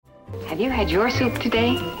Have you had your soup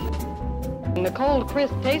today? And the cold,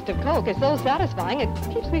 crisp taste of Coke is so satisfying,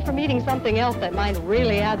 it keeps me from eating something else that might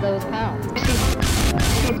really add those pounds.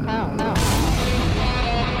 Pounds.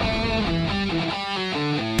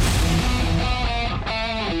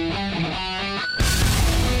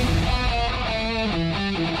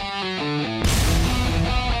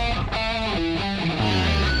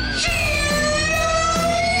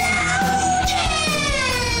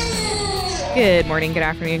 Good morning, good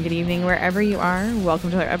afternoon, good evening, wherever you are.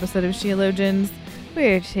 Welcome to another episode of Sheologians.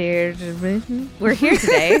 We're here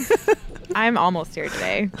today. I'm almost here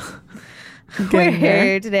today. We're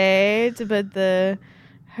here today to put the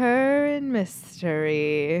her in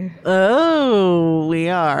mystery. Oh, we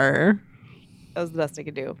are. That was the best I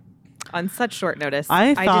could do on such short notice.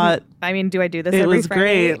 I thought. I mean, do I do this It every was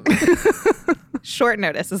Friday? great. Short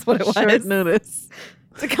notice is what it was. Short notice.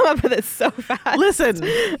 To come up with it so fast. Listen,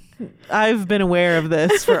 I've been aware of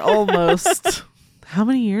this for almost. How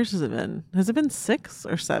many years has it been? Has it been 6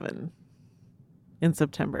 or 7 in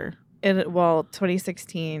September?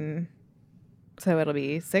 2016. So it'll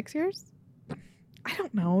be 6 years? I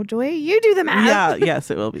don't know, Joy. You do the math. Yeah,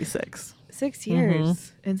 yes, it will be 6. 6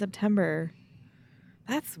 years in September.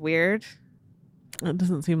 That's weird. It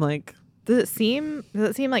doesn't seem like. Does it seem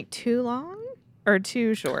like too long or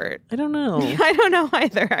too short? I don't know. I don't know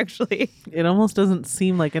either, actually. It almost doesn't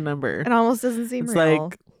seem like a number. It almost doesn't seem It's real.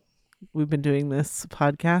 like we've been doing this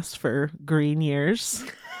podcast for green years.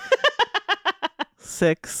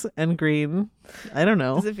 6 and green. I don't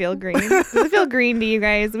know. Does it feel green? Does it feel green to you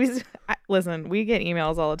guys? Listen, we get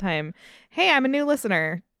emails all the time. Hey, I'm a new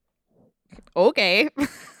listener. Okay.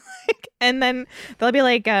 And then they'll be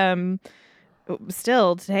like,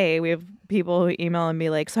 still today we have people who email and be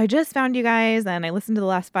like, so I just found you guys and I listened to the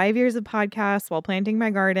last 5 years of podcasts while planting my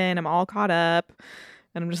garden. I'm all caught up.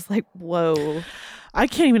 And I'm just like, whoa. I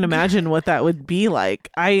can't even imagine what that would be like.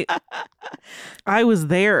 I was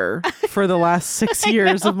there for the last 6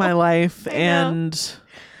 years of my life, and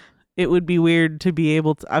it would be weird to be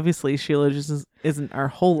able to. Obviously, Sheila just isn't our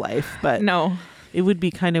whole life, but No. it would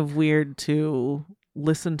be kind of weird to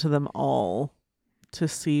listen to them all to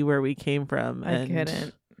see where we came from. I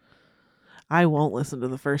couldn't. I won't listen to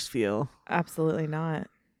the first few. Absolutely not.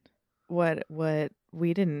 What's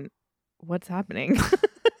happening?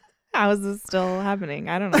 How is this still happening?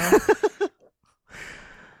 I don't know.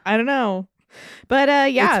 I don't know. But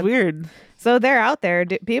yeah. It's weird. So they're out there.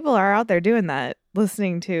 People are out there doing that,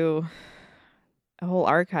 listening to a whole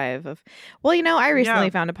archive of. Well, I recently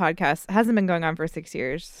found a podcast. It hasn't been going on for 6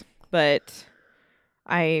 years, but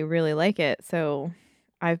I really like it. So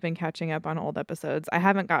I've been catching up on old episodes. I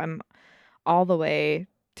haven't gotten all the way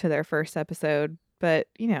to their first episode, but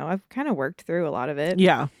I've kind of worked through a lot of it.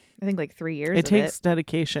 Yeah. I think like 3 years. It takes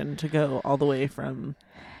dedication to go all the way from.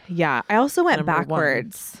 Yeah. I also went number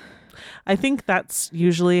backwards. 1. I think that's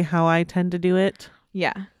usually how I tend to do it.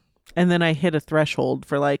 Yeah. And then I hit a threshold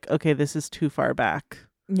for like, okay, this is too far back.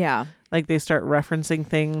 Yeah. Like they start referencing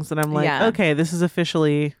things and I'm like, Yeah. okay, this is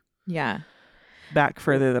officially Yeah. back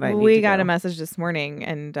further than I need We to got go. a message this morning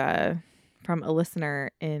and from a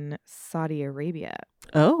listener in Saudi Arabia.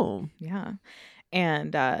 Oh. Yeah.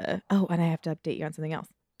 And and I have to update you on something else.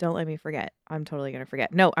 Don't let me forget. I'm totally going to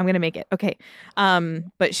forget. No, I'm going to make it. Okay.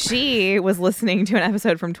 But she was listening to an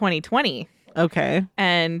episode from 2020 Okay.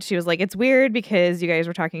 and she was like, it's weird because you guys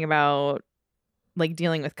were talking about like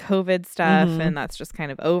dealing with COVID stuff and that's just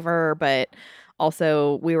kind of over. But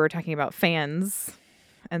also we were talking about fans.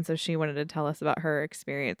 And so she wanted to tell us about her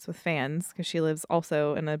experience with fans because she lives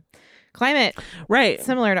also in a climate Right.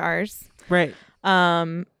 similar to ours. Right.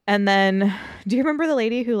 And then do you remember the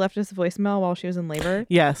lady who left us a voicemail while she was in labor?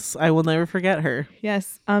 Yes. I will never forget her.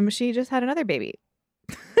 Yes. She just had another baby.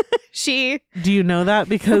 Do you know that?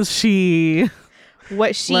 Because she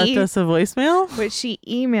What she left us a voicemail? What she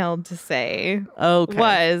emailed to say Okay.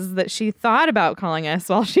 was that she thought about calling us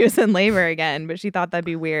while she was in labor again, but she thought that'd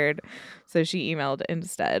be weird. So she emailed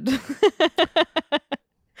instead.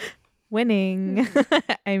 Winning.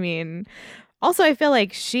 I mean, also, I feel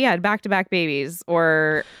like she had back-to-back babies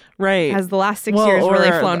or Right. has the last 6 years really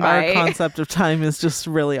or flown our by. concept of time is just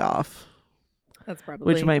really off, That's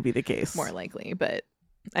probably which might be the case. more likely. But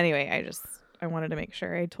anyway, I wanted to make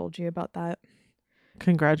sure I told you about that.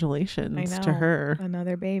 Congratulations I know. to her.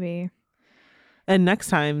 Another baby. And next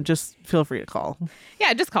time, just feel free to call.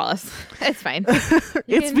 Yeah, just call us. It's fine.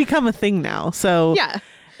 It's become a thing now. So Yeah.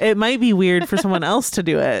 it might be weird for someone else to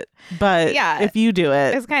do it. But Yeah. if you do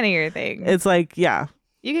it, It's kind of your thing. it's like, yeah.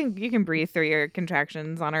 You can breathe through your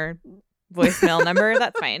contractions on our voicemail number.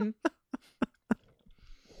 That's fine.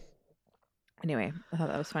 Anyway, I thought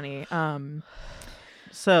that was funny.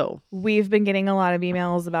 So we've been getting a lot of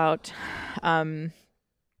emails about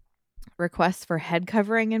requests for head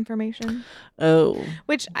covering information,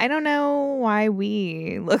 which I don't know why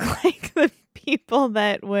we look like the people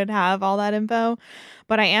that would have all that info,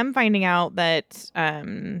 but I am finding out that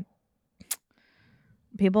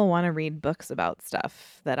people want to read books about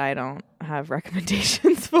stuff that I don't have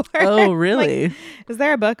recommendations for. Oh, really? Like, is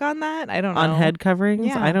there a book on that? I don't know. On head coverings?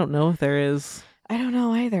 Yeah. I don't know if there is. I don't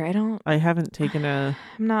know either. I haven't taken a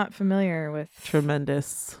I'm not familiar with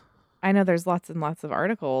tremendous. I know there's lots and lots of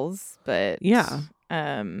articles, but Yeah.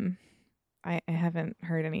 I haven't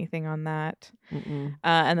heard anything on that. Mm-mm.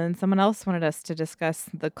 And then someone else wanted us to discuss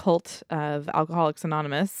the cult of Alcoholics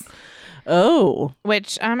Anonymous, Oh,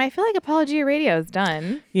 which I feel like Apologia Radio has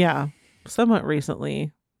done. yeah. Somewhat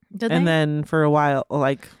recently. Did And they? then for a while,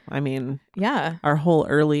 Yeah. our whole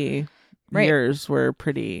early Right. years were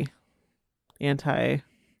pretty anti-AA.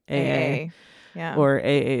 AA. Yeah. Or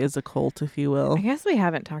AA is a cult, if you will. I guess we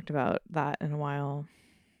haven't talked about that in a while.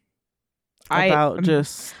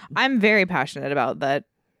 I'm very passionate about that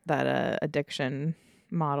addiction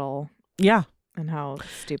model Yeah. and how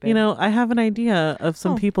stupid. You know, I have an idea of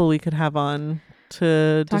some people we could have on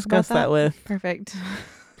to Talk discuss about that with. Perfect.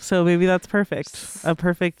 So maybe that's perfect. A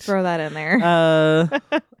perfect Throw that in there.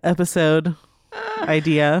 episode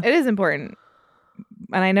idea. It is important.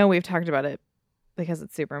 And I know we've talked about it because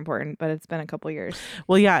it's super important, but it's been a couple years.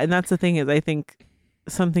 Well, yeah, and that's the thing is I think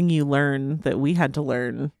something you learn that we had to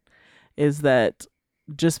learn is that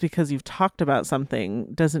just because you've talked about something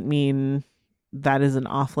doesn't mean that is an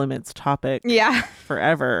off-limits topic Yeah.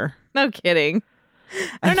 forever. No kidding.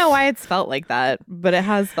 I don't know why it's felt like that, but it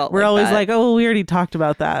has felt We're like always that. like, oh, we already talked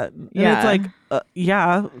about that. And Yeah. it's like,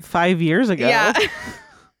 yeah, 5 years ago. Yeah.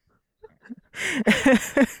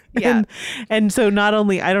 Yeah. And so not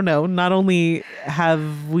only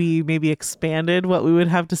have we maybe expanded what we would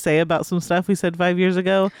have to say about some stuff we said 5 years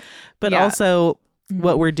ago, but Yeah. also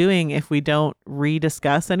what we're doing if we don't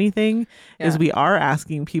rediscuss anything is Yeah. we are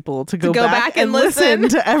asking people to go, go back and listen.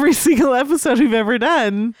 to every single episode we've ever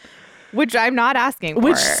done. Which I'm not asking for.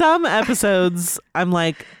 Which some episodes I'm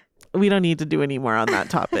like, we don't need to do any more on that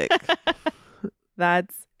topic.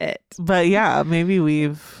 That's it. But yeah, maybe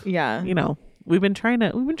we've Yeah. we've been trying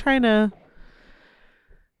to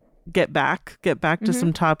get back to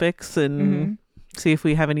some topics and see if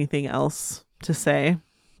we have anything else to say.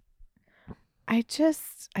 I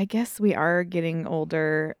guess we are getting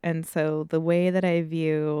older, and so the way that I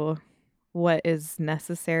view what is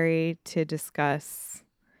necessary to discuss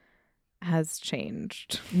has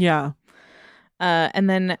changed. Yeah. And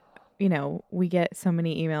then, we get so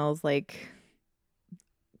many emails like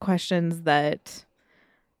questions that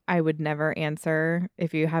I would never answer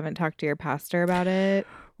if you haven't talked to your pastor about it.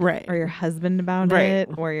 Right. Or your husband about Right. it,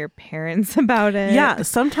 or your parents about it. Yeah,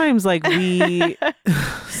 sometimes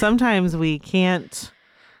sometimes we can't,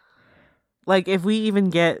 like, if we even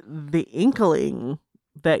get the inkling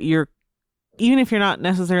that even if you're not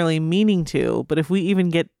necessarily meaning to, but if we even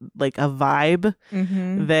get like a vibe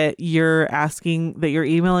that you're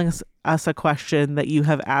emailing us a question that you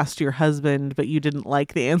have asked your husband, but you didn't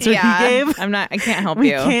like the answer he gave. I can't help We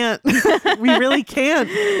you. can't. We really can't.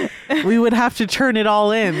 We would have to turn it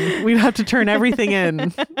all in. We'd have to turn everything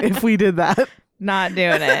in if we did that. Not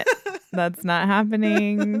doing it. That's not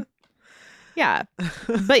happening. Yeah.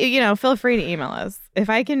 But, feel free to email us.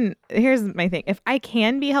 Here's my thing. If I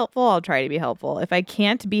can be helpful, I'll try to be helpful. If I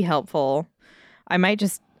can't be helpful, I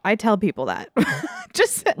tell people that.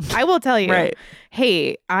 I will tell you, Right.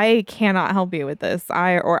 Hey, I cannot help you with this.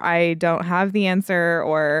 I don't have the answer,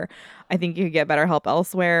 or I think you could get better help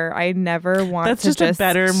elsewhere. I never want That's to just a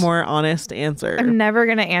better, more honest answer. I'm never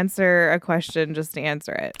going to answer a question just to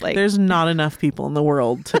answer it. Like, There's not enough people in the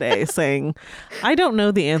world today saying, I don't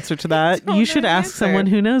know the answer to that. don't You know should the ask answer. someone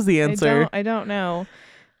who knows the answer. I don't know.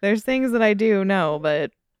 There's things that I do know,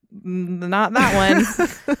 but not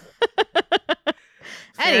that one.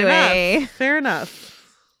 Anyway, Fair enough.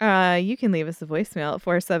 you can leave us a voicemail at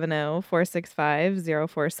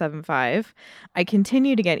 470-465-0475. I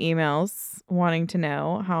continue to get emails wanting to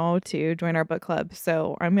know how to join our book club.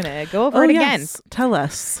 So I'm going to go over it again. Yes. Tell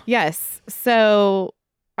us. Yes. So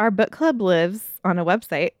our book club lives on a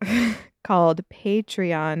website called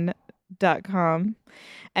patreon.com.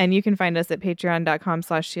 And you can find us at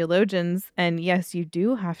patreon.com/theologians. And yes, you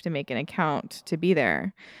do have to make an account to be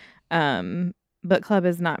there. Book club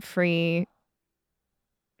is not free.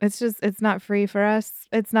 It's not free for us.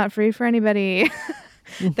 It's not free for anybody.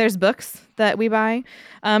 There's books that we buy,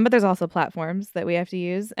 but there's also platforms that we have to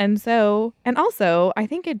use. And also, I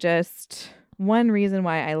think one reason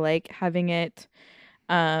why I like having it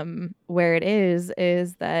Where it is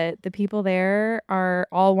that the people there are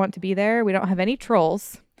all want to be there. We don't have any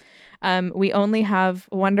trolls. We only have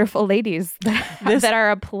wonderful ladies that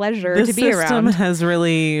are a pleasure to be This system around. has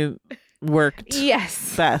really worked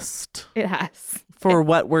Yes, best it has. for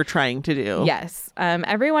what we're trying to do. Yes.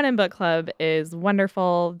 Everyone in book club is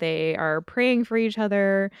wonderful. They are praying for each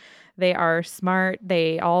other. They are smart.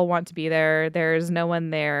 They all want to be there. There's no one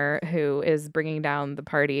there who is bringing down the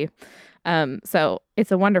party. So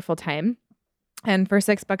it's a wonderful time. And for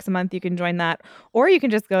 $6 a month, you can join that, or you can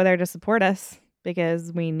just go there to support us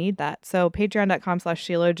because we need that. So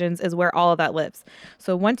patreon.com/sheologians is where all of that lives.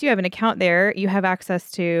 So once you have an account there, you have access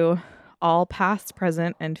to all past,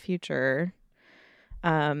 present, and future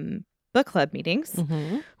book club meetings,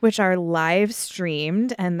 which are live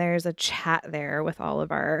streamed, and there's a chat there with all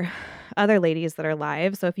of our other ladies that are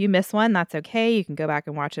live. So if you miss one, that's okay. You can go back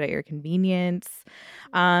and watch it at your convenience.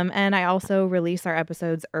 And I also release our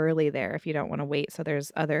episodes early there if you don't want to wait. So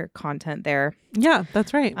there's other content there. Yeah,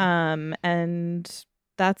 that's right. And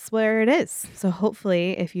that's where it is. So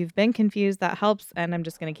hopefully if you've been confused, that helps. And I'm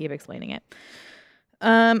just going to keep explaining it.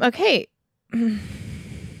 Okay.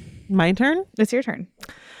 My turn? It's your turn.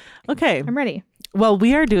 Okay. I'm ready. Well,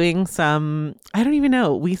 we are doing some, I don't even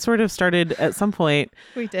know. We sort of started at some point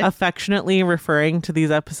We did. affectionately referring to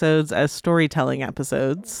these episodes as storytelling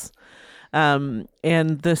episodes. And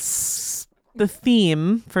the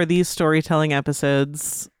theme for these storytelling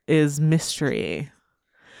episodes is mystery.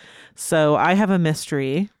 So I have a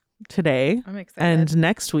mystery today. I'm excited. And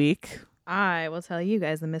next week, I will tell you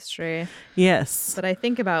guys a mystery yes. that I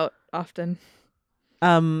think about often.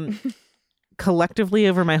 Collectively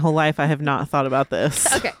over my whole life, I have not thought about this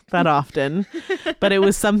Okay. that often, but it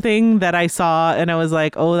was something that I saw and I was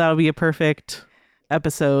like, oh, that'll be a perfect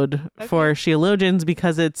episode for Sheologians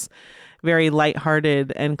because it's very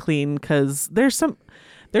lighthearted and clean, because there's a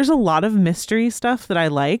lot of mystery stuff that I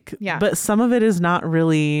like, Yeah. but some of it is not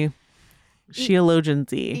really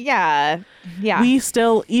Sheologians-y. Yeah. Yeah. We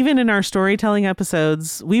still, even in our storytelling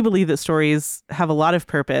episodes, we believe that stories have a lot of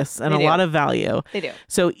purpose and They a do. lot of value. They do.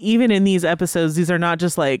 So even in these episodes, these are not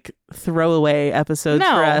just like throwaway episodes No.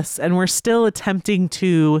 for us. And we're still attempting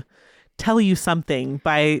to tell you something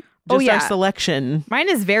by Oh, just yeah. our selection. Mine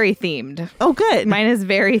is very themed. Oh, good. Mine is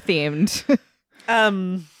very themed.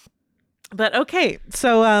 But okay.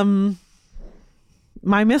 So,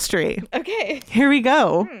 my mystery. Okay. Here we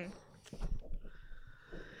go.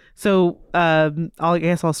 So I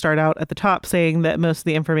guess I'll start out at the top saying that most of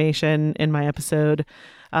the information in my episode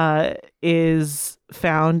is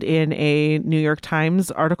found in a New York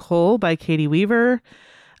Times article by Katie Weaver,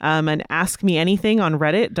 an Ask Me Anything on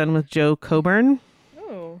Reddit done with Joe Coburn,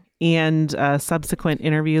 Oh. and subsequent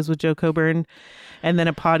interviews with Joe Coburn, and then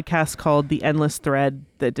a podcast called The Endless Thread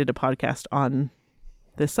that did a podcast on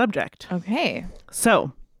this subject. Okay.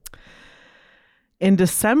 So in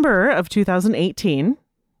December of 2018,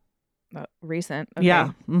 Recent. Okay.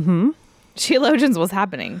 yeah. Mm-hmm. Sheologians was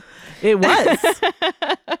happening. It was.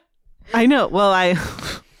 I know. Well,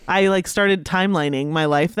 I like started timelining my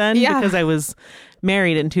life then Yeah. because I was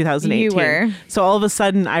married in 2018. You were. So all of a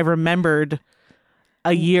sudden I remembered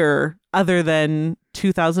a year other than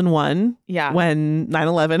 2001 Yeah. when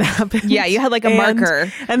 9/11 happened. Yeah, you had like a And-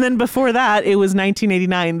 marker. And then before that, it was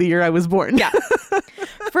 1989, the year I was born. Yeah.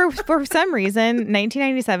 For some reason,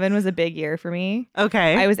 1997 was a big year for me.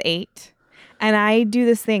 Okay. I was 8. And I do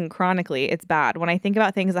this thing chronically. It's bad. When I think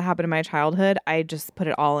about things that happened in my childhood, I just put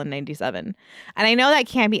it all in 97. And I know that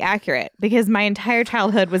can't be accurate because my entire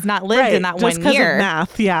childhood was not lived in that just one 'cause year. of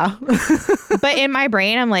math, yeah. But in my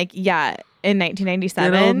brain, I'm like, yeah, in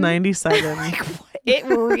 1997. Good old 97. It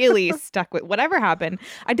really stuck with whatever happened.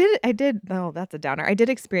 I did. Oh, that's a downer. I did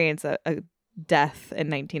experience a death in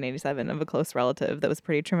 1997 of a close relative that was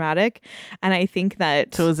pretty traumatic. And I think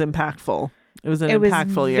that So it was impactful. It was an it was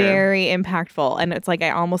impactful year. very impactful. And it's like I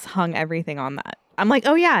almost hung everything on that. I'm like,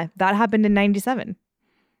 oh yeah, that happened in 97.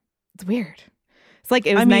 It's weird. It's like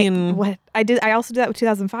it was I mean- what I did. I also did that with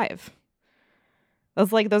 2005. I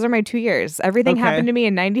was like, those are my 2 years. Everything Okay. happened to me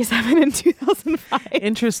in 97 and 2005.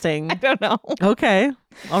 Interesting. I don't know. Okay.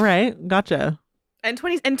 All right. Gotcha. And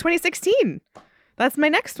 2016. That's my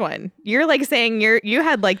next one. You're like saying you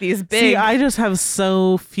had like these big. See, I just have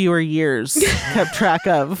so fewer years kept track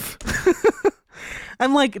of.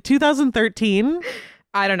 I'm like 2013.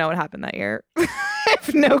 I don't know what happened that year. I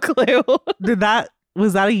have no clue. Did I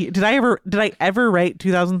ever write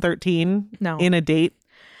 2013 No. in a date?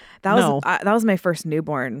 That was No. that was my first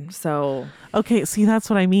newborn. So Okay, see, that's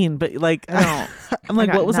what I mean. But like, I I'm like,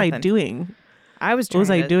 got what was I nothing. doing? I was. What was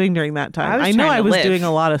trying I to- doing during that time? I was I know trying I to was live. doing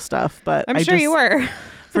a lot of stuff, but I'm I sure you just-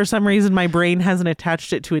 were. For some reason, my brain hasn't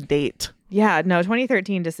attached it to a date. Yeah, no,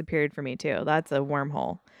 2013 disappeared for me too. That's a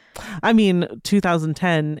wormhole. I mean,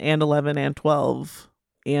 2010 and 11 and 12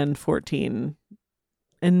 and 14.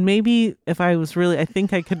 And maybe if I was really, I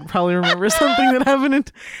think I could probably remember something that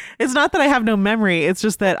happened. It's not that I have no memory. It's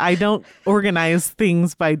just that I don't organize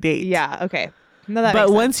things by date. Yeah, okay. No, that But makes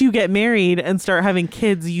sense. once you get married and start having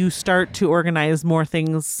kids, you start to organize more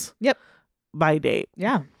things Yep. by date.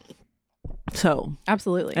 Yeah, So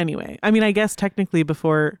absolutely. anyway, I mean, I guess technically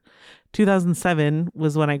before 2007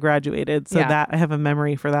 was when I graduated. So Yeah. that I have a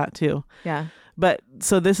memory for that too. Yeah. But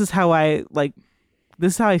so this is how I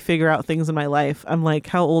figure out things in my life. I'm like,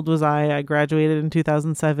 how old was I? I graduated in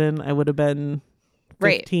 2007. I would have been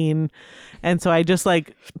 15. Right. And so I just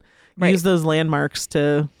use those landmarks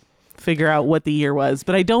to figure out what the year was.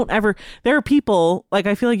 But I don't ever, there are people, like,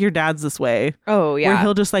 I feel like your dad's this way. Oh, Where yeah.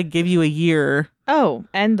 he'll just give you a year. Oh,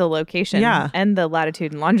 and the location. Yeah. And the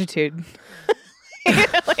latitude and longitude.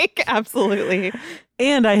 Absolutely.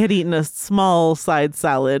 And I had eaten a small side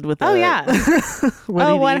salad with Oh, yeah. what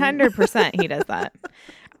Oh, he'd eaten. 100% he does that.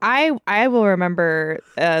 I will remember,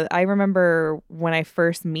 I remember when I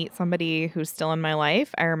first meet somebody who's still in my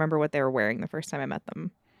life, I remember what they were wearing the first time I met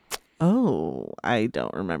them. Oh, I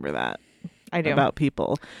don't remember that. I do. About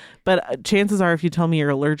people. But chances are, if you tell me you're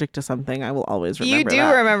allergic to something, I will always remember You do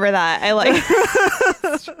that. remember that. I like.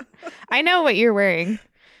 I know what you're wearing.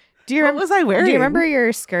 Do you What remember? was I wearing? Do you remember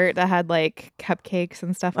your skirt that had like cupcakes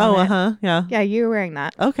and stuff on Oh, it? uh-huh. Yeah. Yeah, you were wearing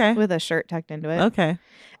that Okay. with a shirt tucked into it. Okay.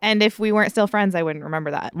 And if we weren't still friends, I wouldn't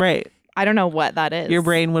remember that. Right. I don't know what that is. Your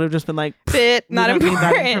brain would have just been like, Bit we not don't need that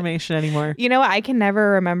important. information anymore. You know what? I can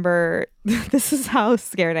never remember. This is how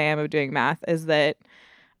scared I am of doing math. Is that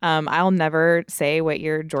I'll never say what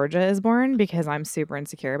year Georgia is born because I'm super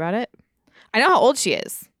insecure about it. I know how old she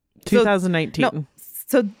is. 2019. No,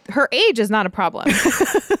 so her age is not a problem.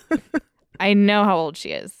 I know how old she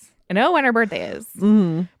is. I know when her birthday is.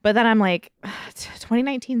 Mm-hmm. But then I'm like,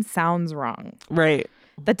 2019 sounds wrong. Right.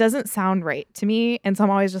 That doesn't sound right to me. And so I'm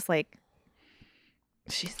always just like,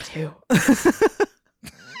 she's 2.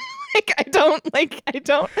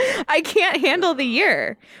 I can't handle the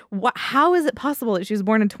year. How is it possible that she was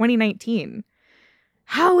born in 2019?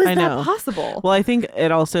 How is I that know. possible? Well, I think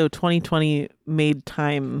it also 2020 made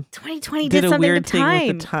time. 2020 did did a something weird to thing time.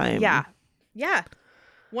 with the time. Yeah. Yeah.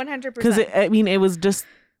 100%. Because it was just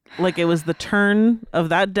it was the turn of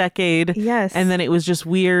that decade. Yes. And then it was just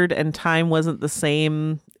weird and time wasn't the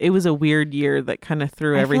same. It was a weird year that kind of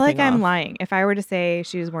threw everything I feel like off. I'm lying. If I were to say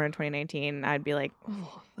she was born in 2019, I'd be like,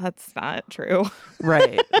 oh, that's not true.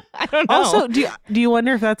 Right. I don't know. Also, do you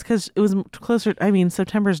wonder if that's because it was closer? I mean,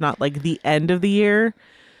 September's not like the end of the year,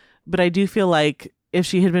 but I do feel like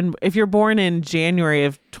if you're born in January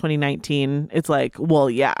of 2019, it's like, well,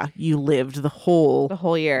 yeah, you lived the whole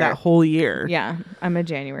year. that whole year. Yeah. I'm a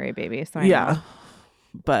January baby. So I Yeah. know.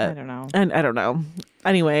 But I don't know. And I don't know.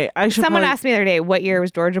 Anyway, Someone asked me the other day, what year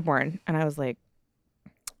was Georgia born? And I was like,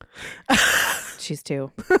 she's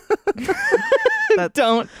 2.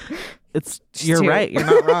 Don't. You're 2. right. You're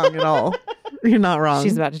not wrong at all. You're not wrong.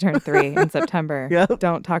 She's about to turn 3 in September. Yep.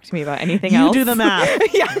 Don't talk to me about anything You else. do the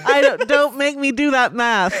math. Yeah. Don't make me do that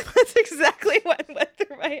math. That's exactly what went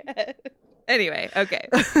through my head. Anyway, okay.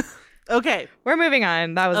 Okay. We're moving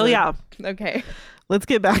on. That was yeah. Okay. Let's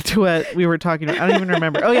get back to what we were talking about. I don't even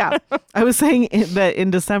remember. Oh yeah. I was saying that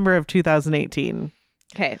in December of 2018.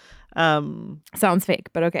 Okay. Sounds Sounds fake,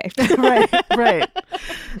 but okay. right.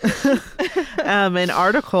 An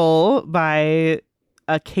article by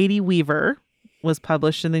Katie Weaver was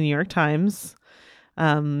published in the New York Times.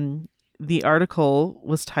 The article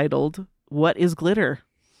was titled, "What is Glitter?"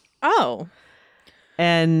 Oh.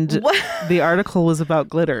 And What? the article was about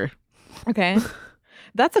glitter. Okay.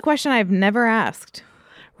 That's a question I've never asked.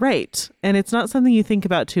 Right. And it's not something you think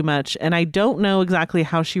about too much. And I don't know exactly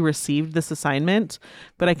how she received this assignment,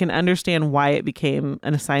 but I can understand why it became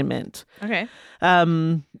an assignment. Okay.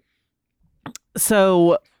 So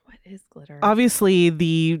What is glitter? obviously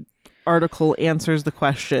the article answers the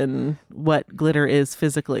question, what glitter is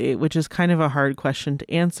physically, which is kind of a hard question to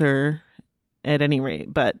answer at any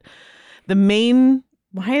rate. But the main,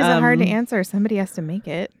 Why is it hard to answer? Somebody has to make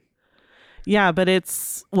it. yeah, but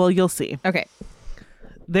you'll see. Okay.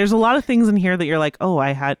 There's a lot of things in here that you're like, oh,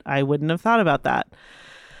 I wouldn't have thought about that.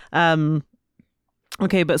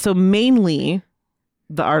 Okay, but so mainly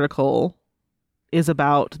the article is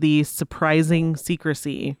about the surprising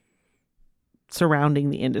secrecy surrounding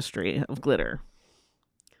the industry of glitter.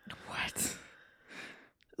 What?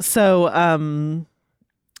 So,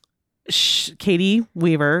 Katie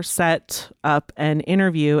Weaver set up an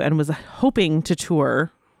interview and was hoping to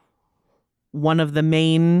tour one of the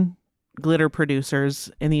main glitter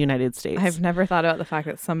producers in the United States. I've never thought about the fact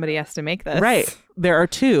that somebody has to make this. Right. There are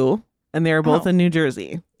two, and they are both in New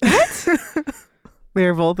Jersey. What? They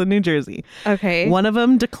are both in New Jersey. Okay. One of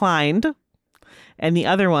them declined, and the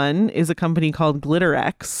other one is a company called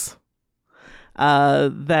GlitterX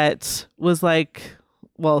that was like,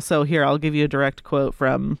 well, so here, I'll give you a direct quote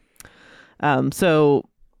from, so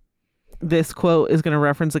this quote is going to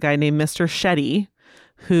reference a guy named Mr. Shetty,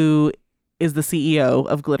 who is the CEO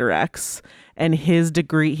of GlitterX, and his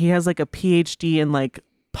degree, he has like a PhD in like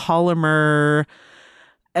polymer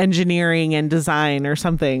engineering and design or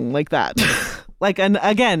something like that. Like,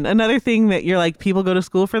 again, another thing that you're like, people go to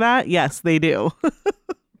school for that? Yes, they do.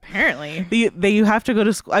 Apparently. You have to go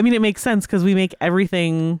to school. I mean, it makes sense because we make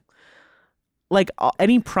everything, like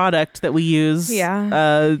any product that we use.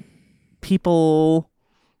 Yeah.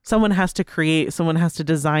 Someone has to create, someone has to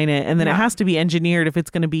design it, and then it has to be engineered if it's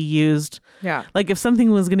going to be used. Yeah. Like if something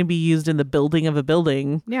was going to be used in the building of a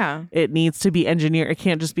building, it needs to be engineered. It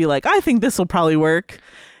can't just be like, I think this will probably work.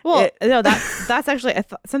 Well, no, that's actually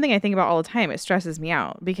something I think about all the time. It stresses me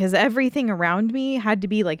out because everything around me had to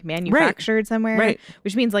be like manufactured somewhere,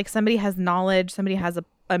 which means like somebody has knowledge, somebody has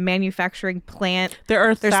a manufacturing plant.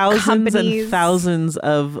 There's thousands and thousands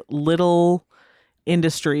of little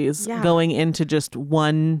industries going into just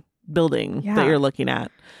one building that you're looking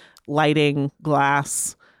at. Lighting,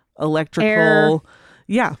 glass, electrical. Air.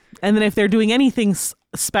 Yeah. And then if they're doing anything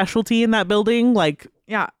specialty in that building, like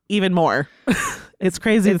even more. It's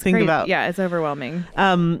crazy to think about. Yeah, it's overwhelming.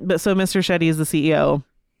 But so Mr. Shetty is the CEO.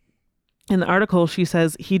 In the article, she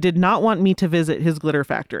says he did not want me to visit his glitter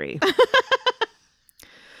factory.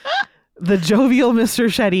 The jovial Mr.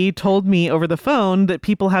 Shetty told me over the phone that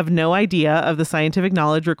people have no idea of the scientific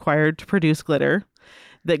knowledge required to produce glitter,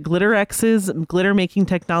 that GlitterX's glitter making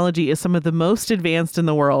technology is some of the most advanced in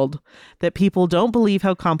the world, that people don't believe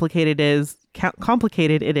how complicated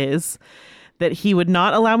it is, that he would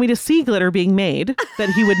not allow me to see glitter being made, that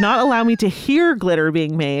he would not allow me to hear glitter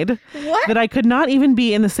being made, that I could not even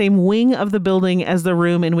be in the same wing of the building as the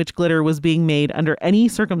room in which glitter was being made under any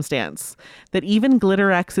circumstance, that even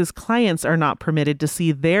GlitterX's clients are not permitted to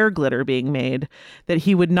see their glitter being made, that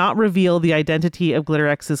he would not reveal the identity of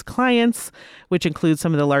GlitterX's clients, which includes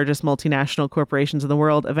some of the largest multinational corporations in the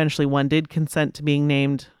world. Eventually, one did consent to being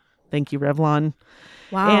named. Thank you, Revlon.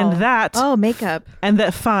 Wow. And that... Oh, makeup. And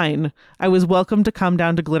that, fine, I was welcome to come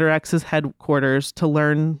down to GlitterX's headquarters to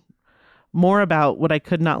learn more about what I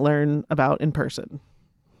could not learn about in person.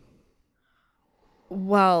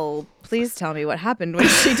 Well, please tell me what happened when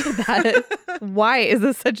she did that. Why is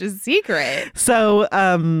this such a secret? So,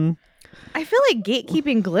 I feel like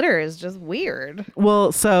gatekeeping glitter is just weird.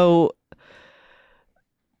 Well, so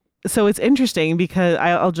it's interesting because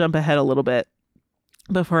I'll jump ahead a little bit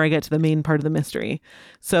before I get to the main part of the mystery.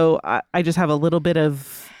 So I just have a little bit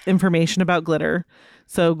of information about glitter.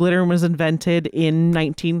 So glitter was invented in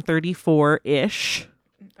 1934-ish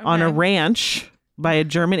on a ranch by a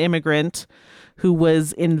German immigrant who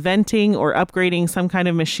was inventing or upgrading some kind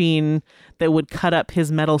of machine that would cut up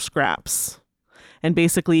his metal scraps. And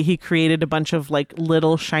basically he created a bunch of like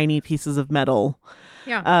little shiny pieces of metal.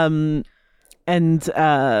 Yeah.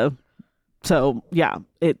 So yeah,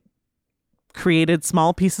 it created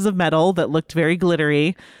small pieces of metal that looked very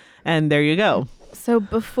glittery, and there you go. So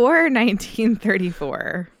before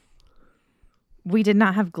 1934, we did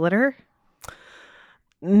not have glitter?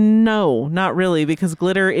 No, not really, because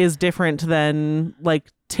glitter is different than,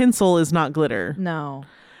 like, tinsel is not glitter. No.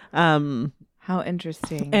 How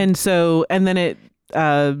interesting. And then it,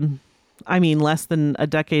 I mean, less than a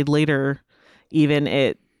decade later, even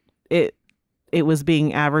it was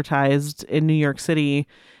being advertised in New York City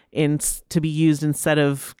to be used instead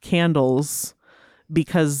of candles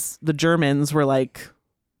because the Germans were like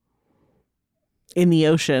in the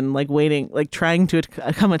ocean, like waiting, like trying to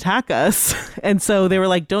come attack us. And so they were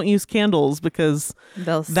like, don't use candles because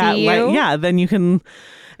they'll see you. Yeah, then you can.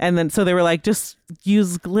 And then so they were like, just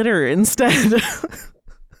use glitter instead.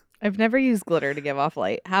 I've never used glitter to give off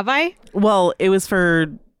light. Have I? Well, it was for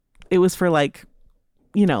like,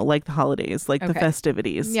 you know, like the holidays, like the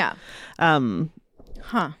festivities. Yeah.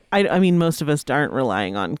 I mean, most of us aren't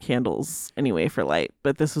relying on candles anyway for light,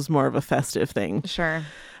 but this was more of a festive thing. Sure.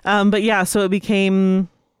 But yeah, so it became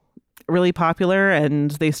really popular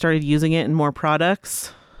and they started using it in more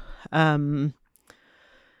products. It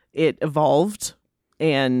evolved,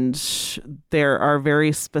 and there are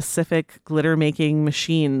very specific glitter making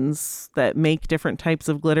machines that make different types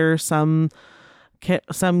of glitter. Some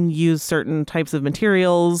use certain types of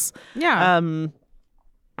materials. Yeah.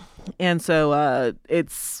 And so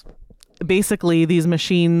it's basically these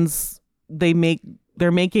machines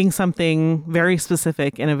they're making something very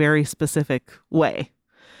specific in a very specific way.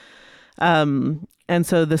 And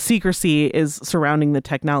so the secrecy is surrounding the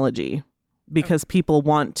technology because people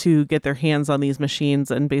want to get their hands on these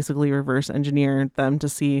machines and basically reverse engineer them to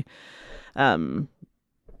see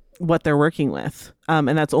what they're working with.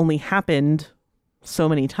 And that's only happened so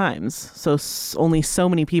many times. So only so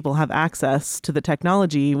many people have access to the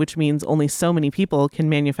technology, which means only so many people can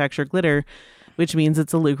manufacture glitter, which means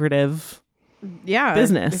it's a lucrative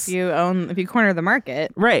business. If you corner the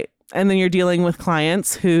market. Right. And then you're dealing with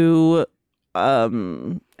clients who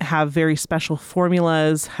have very special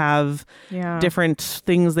formulas, have different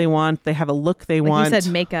things they want. They have a look they want. You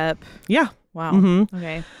said makeup. Yeah. Wow. Mm-hmm.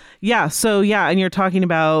 Okay. Yeah. So, and you're talking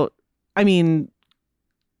about, I mean,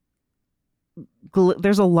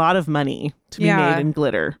 there's a lot of money to be made in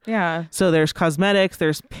glitter. Yeah. So there's cosmetics,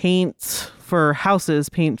 there's paint for houses,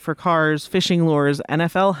 paint for cars, fishing lures,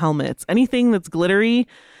 NFL helmets, anything that's glittery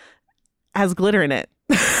has glitter in it.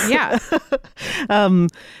 Yeah.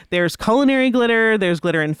 There's culinary glitter, there's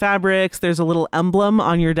glitter in fabrics, there's a little emblem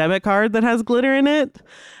on your debit card that has glitter in it.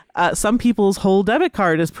 Some people's whole debit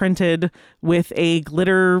card is printed with a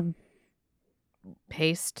glitter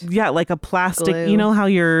paste. Yeah, like a plastic, glue. You know how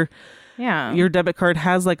your your debit card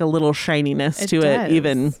has like a little shininess to does. it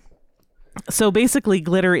even. So basically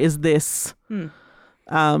glitter is this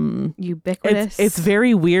ubiquitous. It's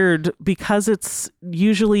very weird because it's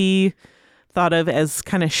usually thought of as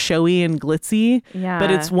kind of showy and glitzy,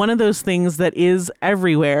 but it's one of those things that is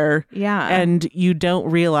everywhere, and you don't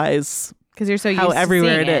realize because you're so used how to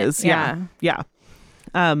everywhere seeing it is.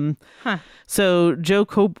 So Joe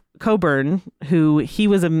Coburn, who he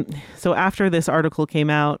was so after this article came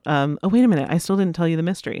out, oh wait a minute, I still didn't tell you the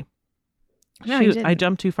mystery. No, Shoot, you didn't. I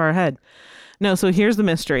jumped too far ahead. No, so here's the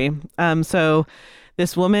mystery. So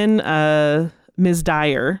this woman, Ms.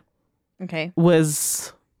 Dyer,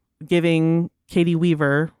 was giving Katie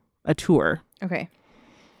Weaver a tour. Okay.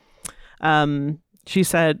 She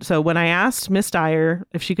said, so when I asked Miss Dyer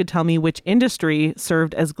if she could tell me which industry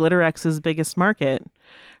served as GlitterX's biggest market,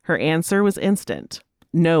 her answer was instant.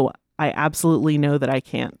 No, I absolutely know that I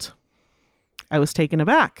can't. I was taken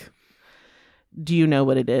aback. Do you know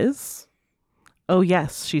what it is? Oh,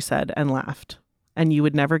 yes, she said and laughed. And you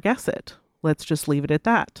would never guess it. Let's just leave it at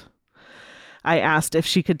that. I asked if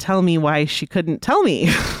she could tell me why she couldn't tell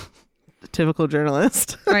me. Typical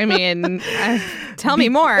journalist. I mean, tell me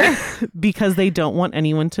more. Because they don't want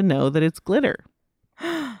anyone to know that it's glitter.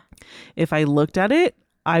 If I looked at it,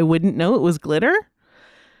 I wouldn't know it was glitter?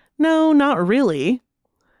 No, not really.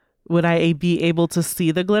 Would I be able to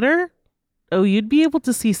see the glitter? Oh, you'd be able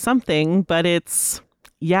to see something, but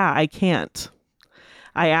I can't.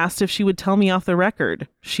 I asked if she would tell me off the record.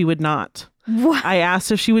 She would not. What? I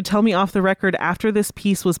asked if she would tell me off the record after this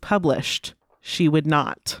piece was published. She would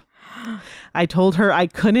not. I told her I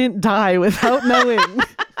couldn't die without knowing.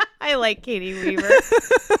 I like Katie Weaver.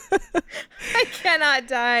 I cannot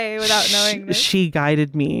die without knowing this. She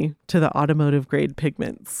guided me to the automotive grade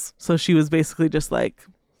pigments. So she was basically just like,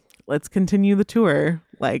 let's continue the tour.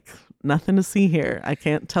 Like, nothing to see here. I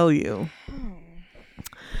can't tell you.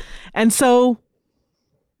 And so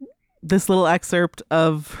this little excerpt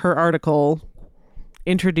of her article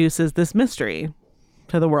introduces this mystery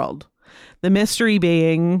to the world. The mystery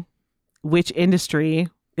being, which industry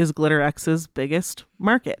is GlitterX's biggest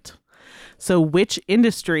market? So which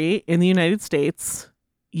industry in the United States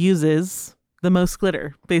uses the most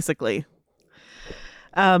glitter, basically?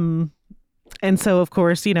 And so, of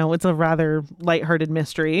course, it's a rather lighthearted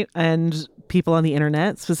mystery, and people on the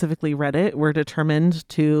internet, specifically Reddit, were determined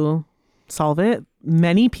to solve it.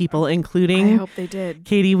 Many people, including I hope they did.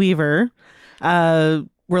 Katie Weaver,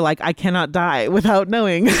 were like, I cannot die without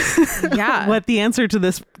knowing what the answer to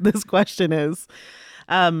this question is.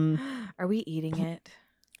 Are we eating it?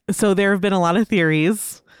 So there have been a lot of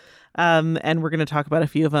theories, and we're going to talk about a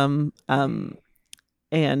few of them.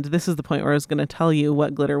 And this is the point where I was going to tell you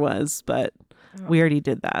what glitter was, but we already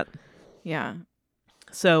did that. Yeah.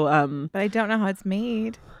 So, but I don't know how it's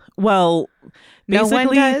made. Well, No one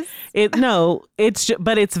basically, does?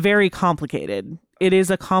 but it's very complicated. It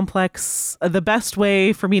is a complex. The best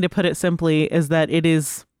way for me to put it simply is that it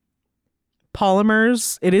is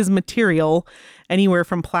polymers. It is material, anywhere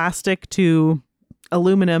from plastic to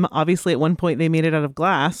aluminum. Obviously, at one point they made it out of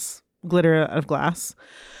glass, glitter out of glass.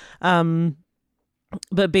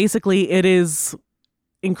 But basically, it is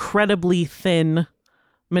incredibly thin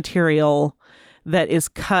material that is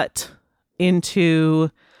cut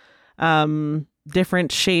into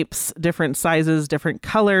different shapes, different sizes, different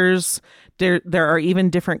colors. There are even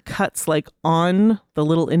different cuts like on the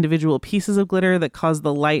little individual pieces of glitter that cause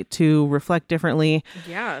the light to reflect differently.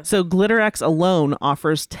 Yeah. So GlitterX alone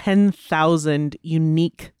offers 10,000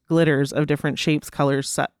 unique glitters of different shapes,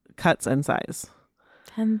 colors, cuts, and size.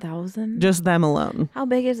 10,000? Just them alone. How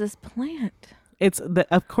big is this plant?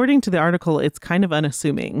 According to the article, it's kind of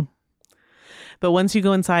unassuming. But once you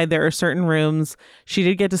go inside, there are certain rooms. She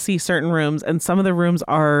did get to see certain rooms, and some of the rooms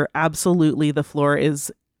are absolutely, the floor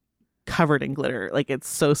is covered in glitter. Like, it's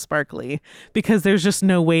so sparkly because there's just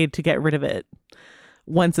no way to get rid of it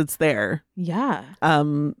once it's there. Yeah.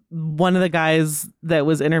 One of the guys that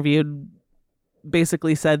was interviewed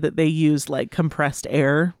basically said that they used like compressed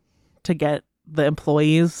air to get the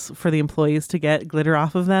employees to get glitter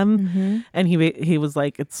off of them. Mm-hmm. And he was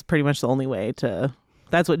like, it's pretty much the only way to.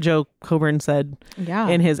 That's what Joe Coburn said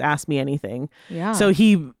in his Ask Me Anything. Yeah. So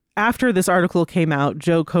after this article came out,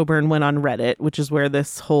 Joe Coburn went on Reddit, which is where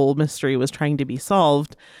this whole mystery was trying to be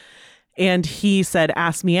solved. And he said,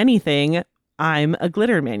 ask me anything. I'm a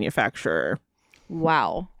glitter manufacturer.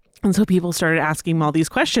 Wow. And so people started asking him all these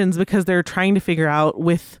questions because they're trying to figure out,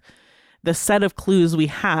 with the set of clues we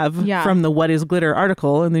have from the What is Glitter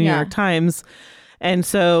article in the New York Times. And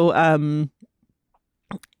so,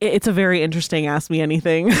 it's a very interesting Ask Me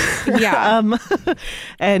Anything. Yeah.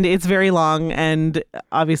 And it's very long, and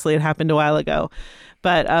obviously it happened a while ago.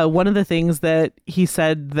 But one of the things that he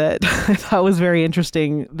said that I thought was very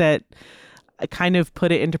interesting, that kind of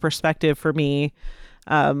put it into perspective for me,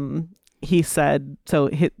 he said, so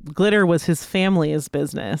glitter was his family's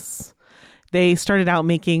business. They started out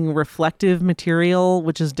making reflective material,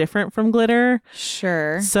 which is different from glitter.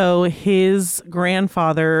 Sure. So his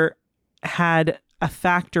grandfather had a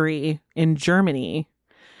factory in Germany.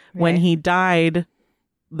 Right. When he died,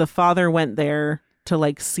 the father went there to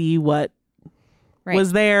like see what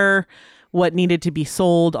was there, what needed to be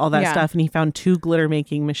sold, all that stuff. And he found 2 glitter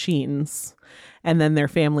making machines. And then their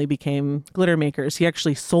family became glitter makers. He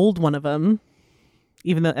actually sold one of them,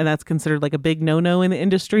 and that's considered like a big no-no in the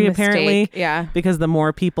industry, apparently. Yeah. Because the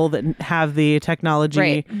more people that have the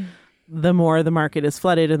technology, the more the market is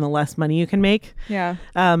flooded and the less money you can make. Yeah.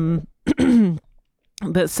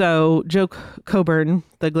 But so Joe Coburn,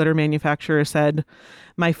 the glitter manufacturer, said,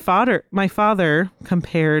 my father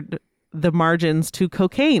compared the margins to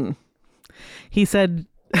cocaine. He said,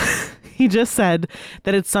 he just said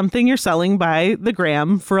that it's something you're selling by the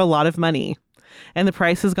gram for a lot of money. And the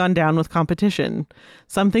price has gone down with competition.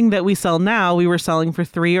 Something that we sell now, we were selling for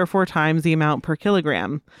 3 or 4 times the amount per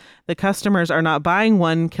kilogram. The customers are not buying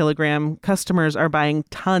 1 kilogram. Customers are buying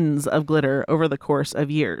tons of glitter over the course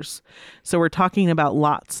of years. So we're talking about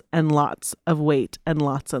lots and lots of weight and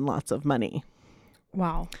lots of money.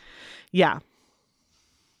 Wow. Yeah.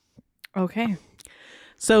 Okay.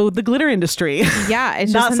 So the glitter industry. Yeah.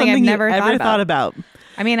 It's just not something I've never thought about.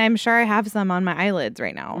 I mean, I'm sure I have some on my eyelids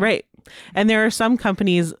right now. Right. And there are some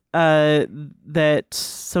companies that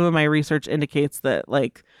some of my research indicates that,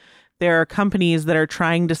 like, there are companies that are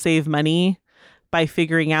trying to save money by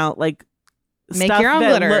figuring out like make your own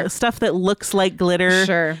glitter, stuff that looks like glitter,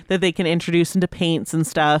 sure, that they can introduce into paints and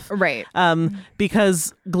stuff. Right.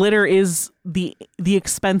 Because glitter is the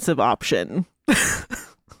expensive option.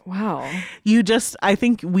 Wow. I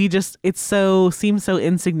think it seems so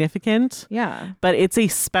insignificant. Yeah. But it's a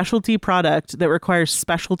specialty product that requires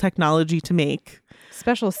special technology to make.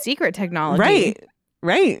 Special secret technology.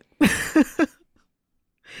 Right.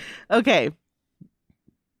 Okay.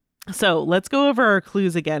 So let's go over our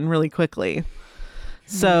clues again really quickly.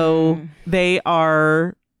 So the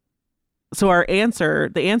answer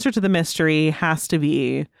to the mystery has to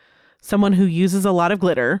be someone who uses a lot of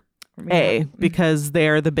glitter. A, because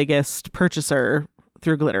they're the biggest purchaser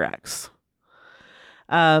through GlitterX.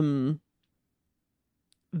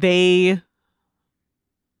 They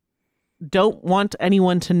don't want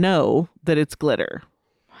anyone to know that it's glitter.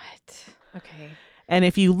 What? Okay. And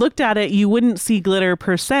if you looked at it, you wouldn't see glitter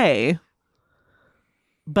per se,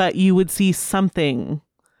 but you would see something.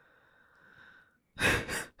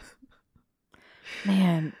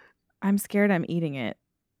 Man, I'm scared I'm eating it.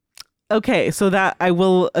 Okay, so that I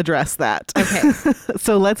will address that. Okay.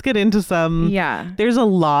 So let's get into some. Yeah. There's a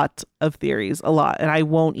lot of theories, and I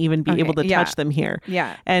won't even be able to touch them here.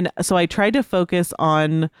 Yeah. And so I tried to focus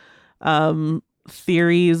on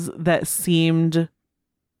theories that seemed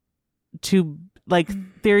to like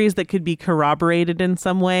theories that could be corroborated in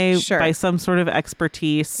some way Sure. by some sort of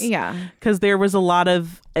expertise. Yeah. Because there was a lot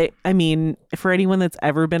of, I mean, for anyone that's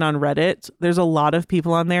ever been on Reddit, there's a lot of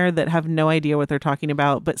people on there that have no idea what they're talking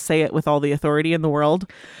about, but say it with all the authority in the world.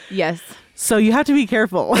 Yes. So you have to be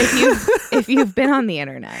careful. If you've been on the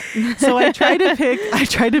internet. So I tried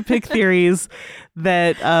to pick theories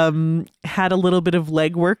that had a little bit of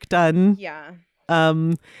legwork done. Yeah.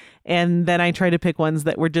 And then I try to pick ones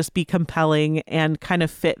that would just be compelling and kind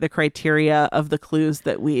of fit the criteria of the clues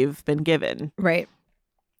that we've been given. Right.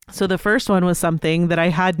 So the first one was something that I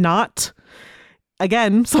had not,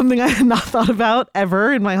 again, something I had not thought about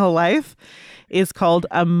ever in my whole life, is called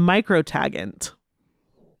a microtagant.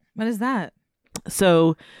 What is that?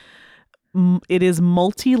 So it is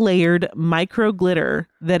multi-layered micro glitter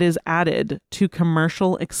that is added to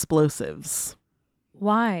commercial explosives.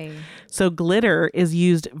 Why? So glitter is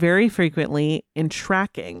used very frequently in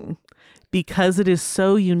tracking because it is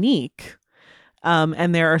so unique.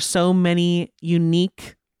 And there are so many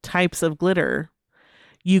unique types of glitter.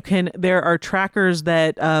 There are trackers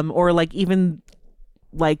that, or like even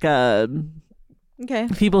like Okay.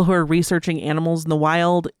 people who are researching animals in the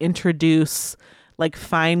wild introduce like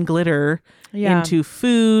fine glitter into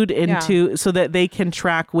food, so that they can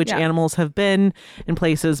track which animals have been in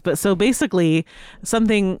places. But so basically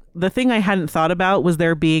the thing I hadn't thought about was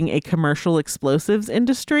there being a commercial explosives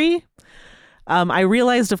industry. I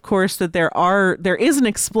realized, of course, that there is an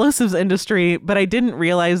explosives industry, but I didn't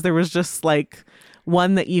realize there was just like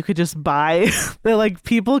one that you could just buy that like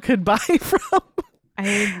people could buy from.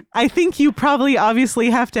 I think you probably obviously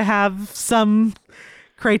have to have some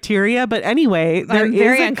criteria, but anyway, I'm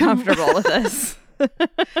very uncomfortable with this.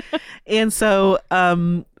 And so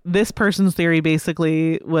this person's theory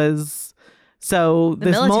basically was, so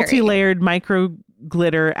this military. multi-layered micro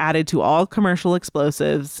glitter added to all commercial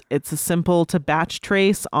explosives. It's simple to batch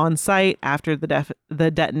trace on site after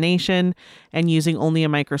the detonation and using only a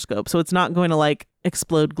microscope. So it's not going to like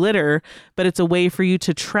explode glitter, but it's a way for you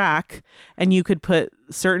to track, and you could put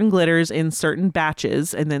certain glitters in certain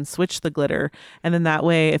batches and then switch the glitter. And then that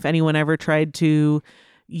way, if anyone ever tried to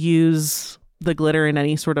use the glitter in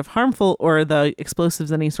any sort of harmful, or the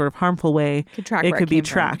explosives in any sort of harmful way, it could be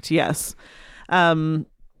tracked. Yes.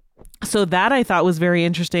 So that I thought was very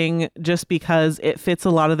interesting just because it fits a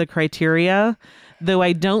lot of the criteria, though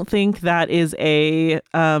I don't think that is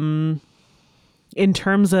in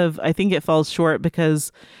terms of, I think it falls short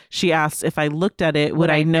because she asked if I looked at it, would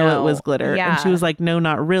I know it was glitter? Yeah. And she was like, no,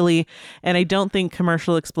 not really. And I don't think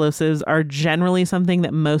commercial explosives are generally something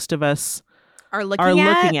that most of us are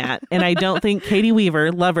looking at. And I don't think Katie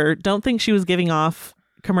Weaver, lover, don't think she was giving off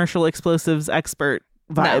commercial explosives expert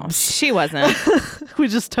vibes. No, she wasn't.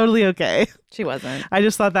 Which is totally okay. She wasn't. I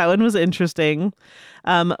just thought that one was interesting.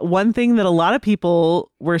 One thing that a lot of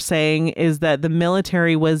people were saying is that the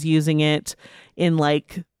military was using it in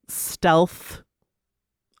like stealth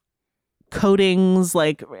coatings,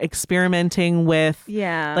 like experimenting with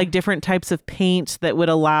like different types of paint that would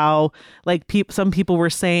allow, like some people were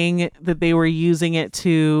saying that they were using it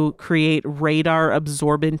to create radar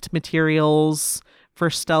absorbent materials for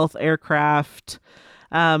stealth aircraft.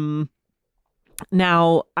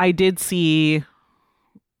 Now I did see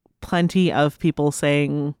plenty of people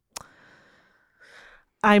saying,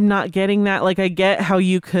 I'm not getting that. Like, I get how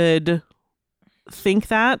you could think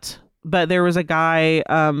that, but there was a guy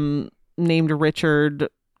named Richard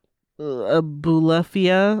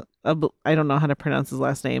Abulafia. I don't know how to pronounce his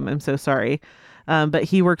last name. I'm so sorry. But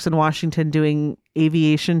he works in Washington doing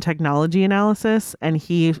aviation technology analysis. And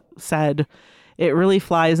he said, it really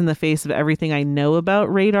flies in the face of everything I know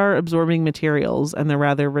about radar absorbing materials and the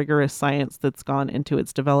rather rigorous science that's gone into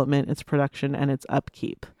its development, its production, and its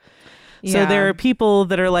upkeep. Yeah. So there are people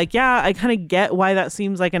that are like, yeah, I kind of get why that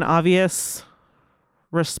seems like an obvious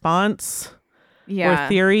response or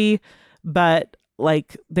theory, but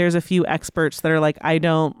like there's a few experts that are like, I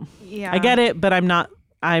get it, but I'm going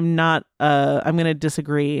to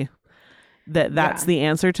disagree that's the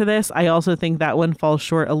answer to this. I also think that one falls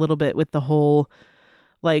short a little bit with the whole,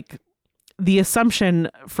 like, the assumption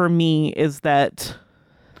for me is that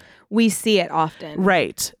we see it often,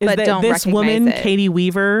 right? Is but that don't this recognize woman, it. Katie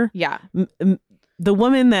Weaver, the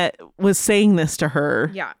woman that was saying this to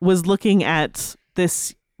her, was looking at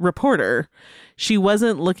this reporter. She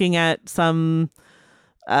wasn't looking at some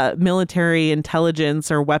military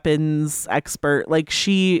intelligence or weapons expert. Like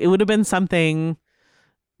it would have been something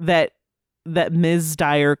that Ms.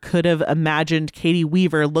 Dyer could have imagined Katie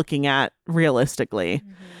Weaver looking at realistically,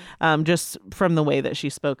 just from the way that she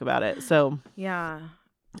spoke about it. So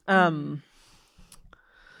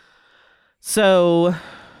so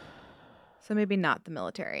So maybe not the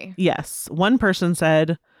military. Yes. One person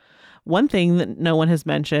said, one thing that no one has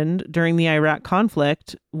mentioned during the Iraq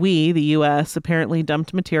conflict, we, the U.S., apparently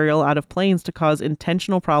dumped material out of planes to cause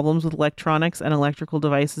intentional problems with electronics and electrical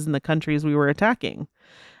devices in the countries we were attacking.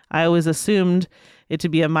 I always assumed it to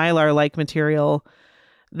be a Mylar-like material.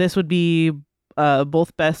 This would be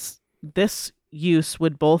both best. This use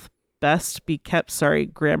would both best be kept. Sorry,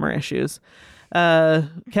 grammar issues.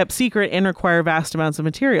 Kept secret and require vast amounts of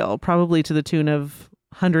material, probably to the tune of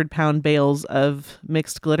 100-pound bales of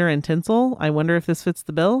mixed glitter and tinsel. I wonder if this fits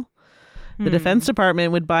the bill. The Defense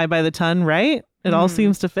Department would buy by the ton, right? It all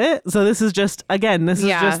seems to fit. So this is just, again, this is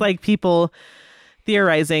just like people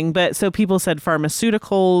theorizing. But so people said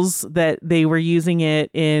pharmaceuticals, that they were using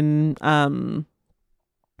it in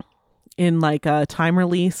like time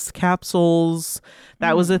release capsules.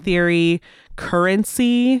 That was a theory.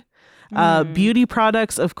 Currency. Beauty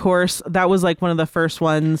products, of course, that was like one of the first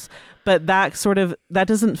ones, but that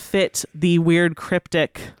doesn't fit the weird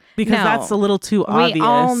cryptic, because that's a little too obvious. We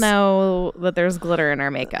all know that there's glitter in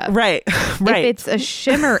our makeup. Right. Right. If it's a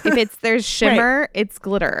shimmer, there's shimmer, right. It's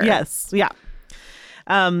glitter. Yes. Yeah.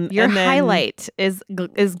 Your highlight is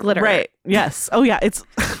glitter. Right. Yes. Oh yeah.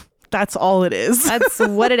 That's all it is. That's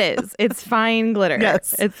what it is. It's fine glitter.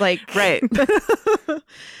 Yes. It's like, right.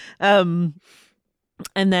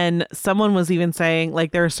 And then someone was even saying,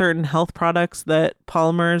 like, there are certain health products that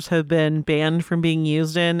polymers have been banned from being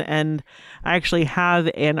used in. And I actually have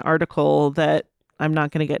an article that I'm not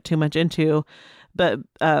going to get too much into, but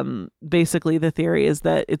basically the theory is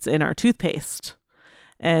that it's in our toothpaste.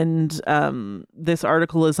 And this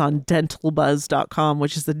article is on dentalbuzz.com,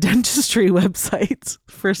 which is a dentistry website.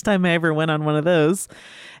 First time I ever went on one of those.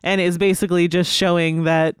 And it's basically just showing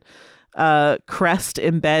that Crest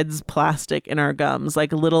embeds plastic in our gums, like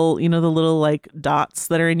the little like dots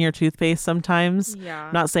that are in your toothpaste sometimes. Yeah.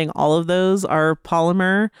 I'm not saying all of those are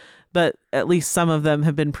polymer, but at least some of them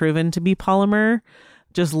have been proven to be polymer.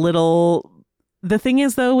 Just little. The thing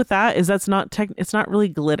is, though, with that is it's not really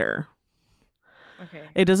glitter. Okay.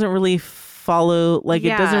 It doesn't really follow, like,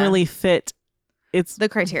 it doesn't really fit. It's the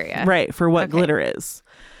criteria. Right, for what glitter is.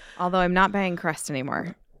 Although I'm not buying Crest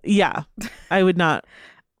anymore. Yeah. I would not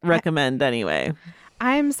recommend anyway.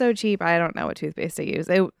 I'm so cheap. I don't know what toothpaste to use.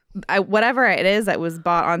 Whatever it is that was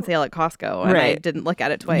bought on sale at Costco, and I didn't look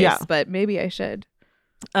at it twice, but maybe I should.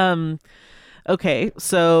 Okay.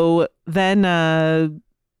 So then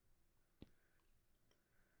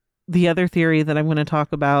the other theory that I'm going to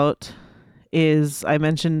talk about is, I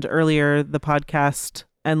mentioned earlier, the podcast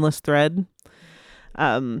Endless Thread.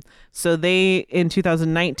 So in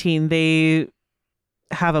 2019, they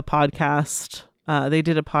have a podcast. They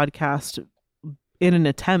did a podcast in an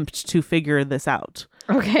attempt to figure this out.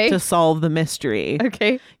 Okay. To solve the mystery.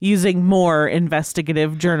 Okay. Using more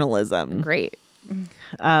investigative journalism. Great.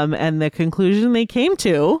 And the conclusion they came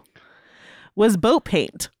to was boat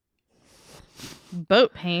paint.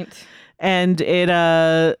 Boat paint. And it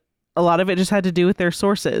a lot of it just had to do with their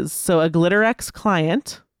sources. So a GlitterX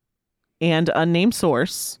client and unnamed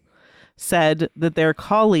source said that their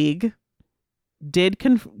colleague did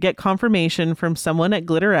get confirmation from someone at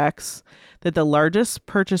GlitterX that the largest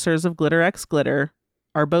purchasers of GlitterX glitter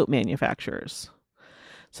are boat manufacturers.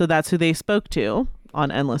 So that's who they spoke to on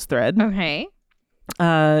Endless Thread. Okay.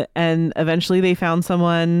 And eventually they found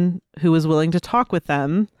someone who was willing to talk with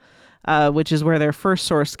them, which is where their first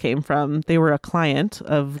source came from. They were a client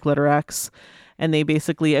of GlitterX, and they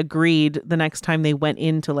basically agreed the next time they went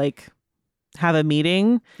in to like have a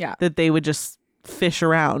meeting that they would just fish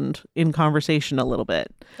around in conversation a little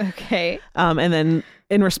bit. Okay. And then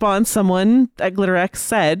in response, someone at GlitterX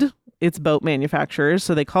said it's boat manufacturers.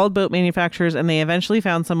 So they called boat manufacturers, and they eventually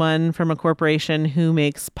found someone from a corporation who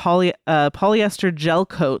makes polyester gel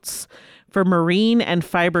coats for marine and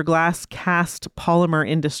fiberglass cast polymer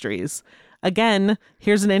industries. Again,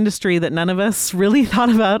 here's an industry that none of us really thought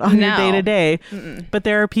about on your day to day. But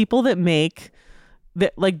there are people that make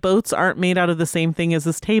that, like, boats aren't made out of the same thing as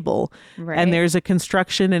this table. Right. And there's a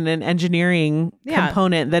construction and an engineering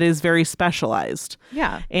component that is very specialized.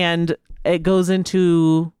 Yeah. And it goes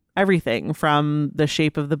into everything from the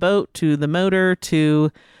shape of the boat to the motor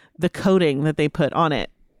to the coating that they put on it.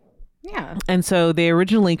 Yeah. And so they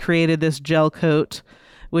originally created this gel coat,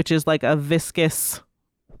 which is like a viscous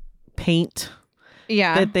paint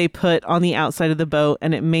that they put on the outside of the boat,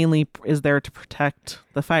 and it mainly is there to protect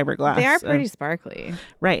the fiberglass. They are pretty sparkly.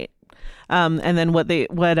 Right. And then what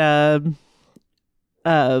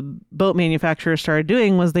boat manufacturers started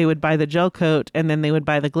doing was they would buy the gel coat, and then they would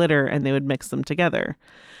buy the glitter, and they would mix them together.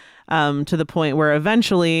 To the point where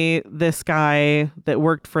eventually this guy that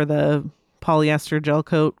worked for the polyester gel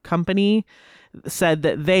coat company, said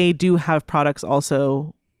that they do have products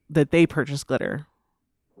also that they purchase glitter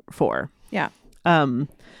for. Yeah.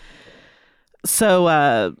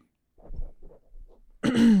 So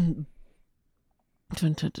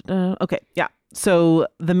okay, yeah. So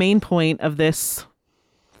the main point of this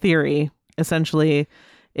theory essentially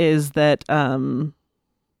is that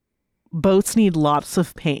boats need lots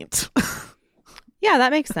of paint. Yeah,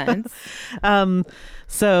 that makes sense.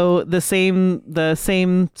 So the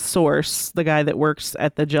same source, the guy that works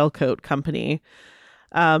at the gel coat company,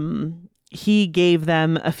 he gave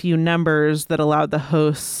them a few numbers that allowed the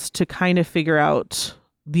hosts to kind of figure out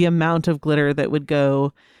the amount of glitter that would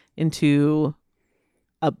go into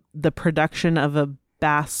the production of a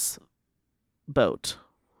bass boat.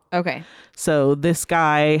 Okay. So this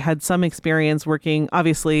guy had some experience working,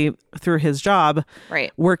 obviously through his job,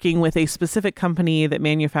 Right. working with a specific company that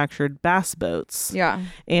manufactured bass boats. Yeah.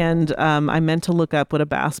 And I meant to look up what a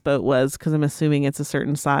bass boat was because I'm assuming it's a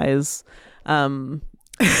certain size. And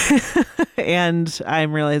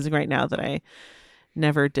I'm realizing right now that I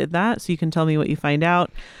never did that. So you can tell me what you find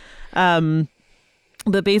out.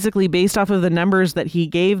 But basically, based off of the numbers that he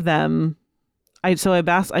gave them, I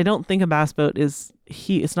don't think a bass boat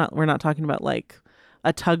we're not talking about like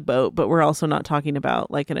a tugboat, but we're also not talking about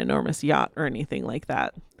like an enormous yacht or anything like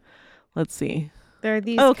that. Let's see. There are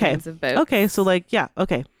these kinds of boats. Okay. So like, yeah.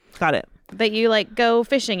 Okay. Got it. That you like go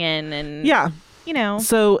fishing in and, Yeah. you know.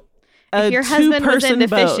 So if your husband was into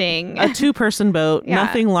fishing. A 2-person boat, Yeah.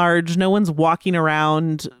 nothing large. No one's walking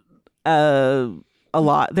around a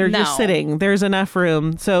lot. They're just sitting. There's enough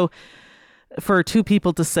room. So for 2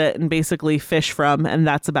 people to sit and basically fish from, and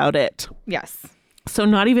that's about it. Yes. So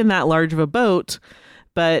not even that large of a boat,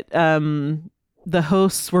 but the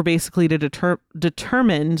hosts were basically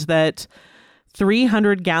determined that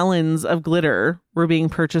 300 gallons of glitter were being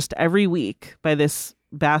purchased every week by this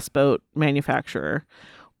bass boat manufacturer,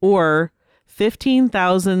 or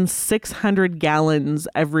 15,600 gallons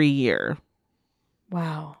every year.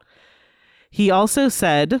 Wow. He also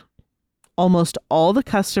said almost all the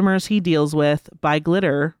customers he deals with buy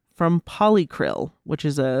glitter from Polycryl, which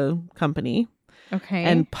is a company. Okay.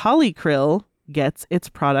 And Polycryl gets its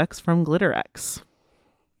products from GlitterX.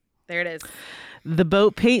 there it is. The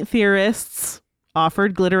boat paint theorists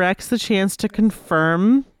offered GlitterX the chance to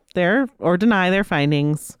confirm or deny their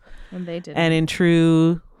findings. And they did. And in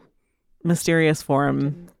true mysterious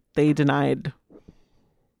form, they denied.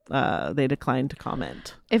 They declined to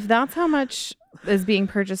comment. If that's how much is being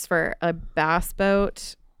purchased for a bass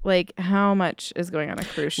boat, like how much is going on a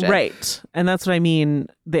cruise ship? Right. And that's what I mean.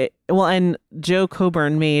 And Joe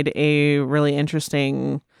Coburn made a really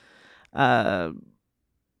interesting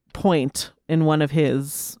point in one of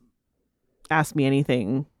his Ask Me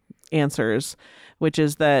Anything answers, which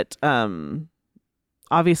is that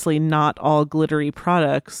obviously not all glittery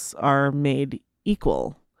products are made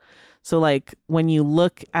equal. So like when you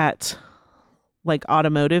look at like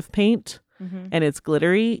automotive paint and it's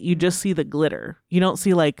glittery, you just see the glitter. You don't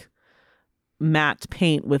see like matte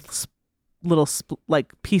paint with little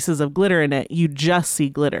like pieces of glitter in it. You just see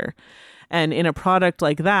glitter. And in a product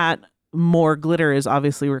like that, more glitter is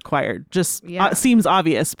obviously required. Just seems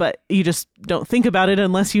obvious, but you just don't think about it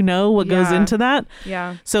unless you know what goes into that.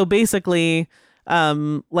 Yeah. So basically,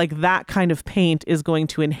 like that kind of paint is going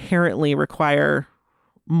to inherently require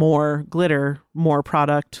more glitter, more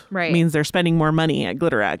product. Right. Means they're spending more money at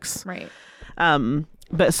GlitterX. Right.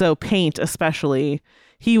 But so paint especially,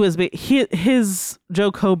 his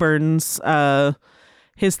Joe Coburn's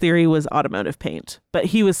his theory was automotive paint, but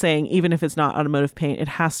he was saying even if it's not automotive paint, it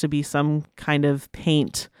has to be some kind of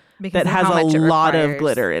paint Because that of has how a much it lot of requires.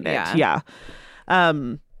 glitter in it. Yeah.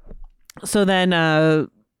 So then,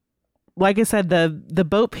 like I said, the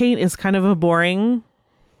boat paint is kind of a boring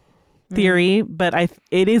theory, but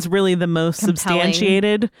it is really the most Compelling.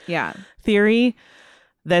 substantiated Yeah. theory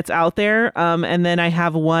that's out there. And then I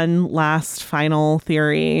have one last final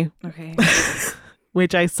theory, Okay.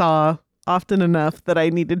 which I saw often enough that I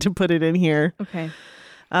needed to put it in here. Okay.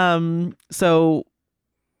 So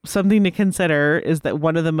something to consider is that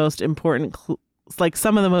one of the most important,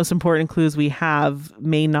 some of the most important clues we have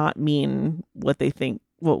may not mean what we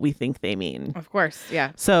think they mean. Of course.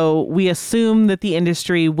 Yeah. So we assume that the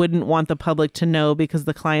industry wouldn't want the public to know because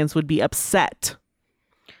the clients would be upset.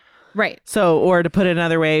 Right. So, or to put it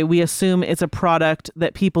another way, we assume it's a product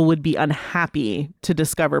that people would be unhappy to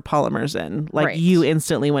discover polymers in. Like Right. you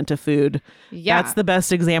instantly went to food. Yeah. That's the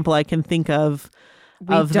best example I can think of.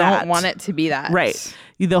 We of don't that. want it to be that. Right.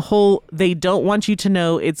 They don't want you to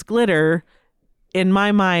know it's glitter. In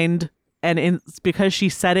my mind, and it's because she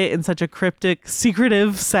said it in such a cryptic,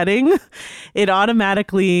 secretive setting, it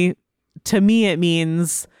automatically, to me, it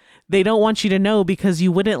means they don't want you to know because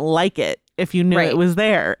you wouldn't like it if you knew Right. it was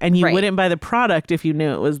there, and you Right. wouldn't buy the product if you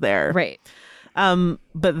knew it was there. Right.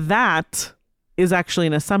 But that is actually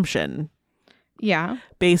an assumption Yeah.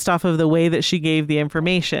 based off of the way that she gave the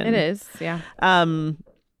information. It is. Yeah.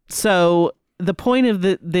 So the point of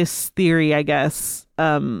this theory, I guess,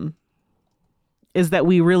 is that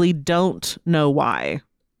we really don't know why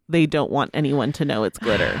they don't want anyone to know it's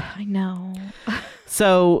glitter. I know.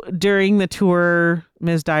 So during the tour,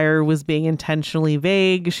 Ms. Dyer was being intentionally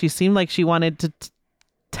vague. She seemed like she wanted to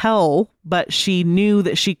tell, but she knew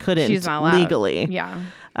that she couldn't She's not allowed. legally. Yeah.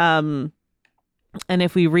 And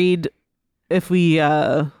if we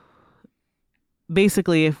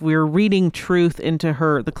basically, if we're reading truth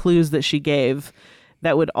into the clues that she gave,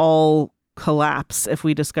 that would all collapse if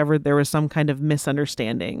we discovered there was some kind of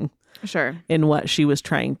misunderstanding Sure. in what she was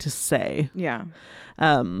trying to say. Yeah.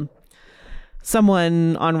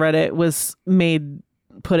 Someone on Reddit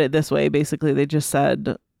put it this way. Basically, they just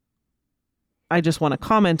said, I just want to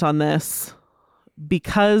comment on this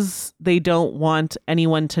because they don't want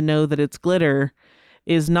anyone to know that it's glitter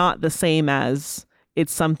is not the same as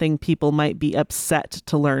it's something people might be upset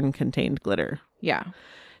to learn contained glitter. Yeah.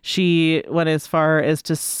 She went as far as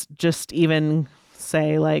to just even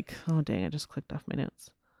say like, oh dang, I just clicked off my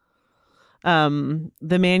notes.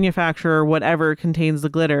 The manufacturer, whatever contains the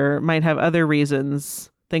glitter, might have other reasons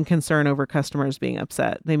than concern over customers being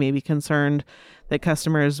upset. They may be concerned that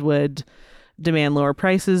customers would demand lower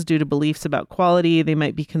prices due to beliefs about quality. They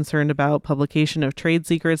might be concerned about publication of trade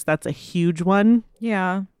secrets. That's a huge one.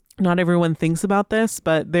 Yeah. Not everyone thinks about this,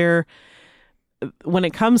 but when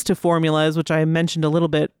it comes to formulas, which I mentioned a little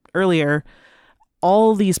bit earlier,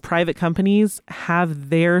 all these private companies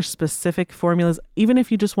have their specific formulas. Even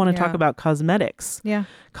if you just want to talk about cosmetics,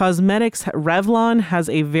 Revlon has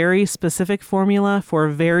a very specific formula for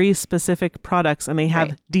very specific products, and they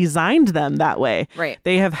have designed them that way. Right.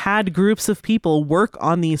 They have had groups of people work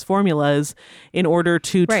on these formulas in order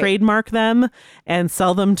to trademark them and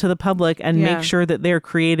sell them to the public and make sure that they're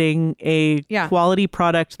creating a quality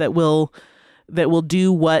product that will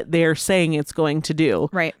do what they're saying it's going to do.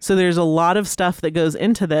 Right. So there's a lot of stuff that goes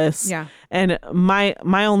into this. Yeah. And my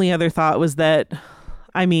only other thought was that,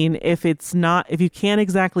 I mean, if you can't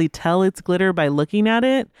exactly tell it's glitter by looking at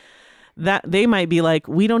it, that they might be like,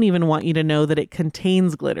 we don't even want you to know that it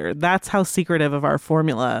contains glitter. That's how secretive of our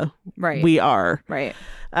formula we are. Right.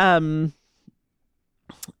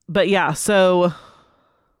 But yeah, so,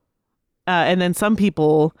 and then some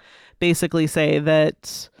people basically say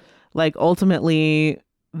that, like, ultimately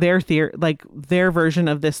their version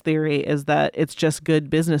of this theory is that it's just good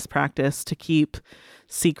business practice to keep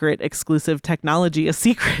secret exclusive technology a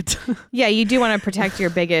secret. Yeah, you do want to protect your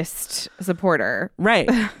biggest supporter. Right.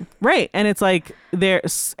 And it's like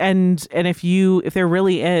if there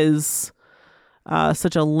really is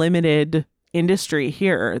such a limited industry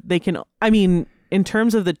here, they can, I mean, in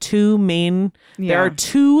terms of the there are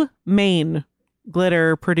two main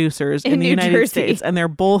glitter producers in the United States, and they're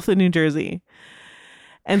both in New Jersey.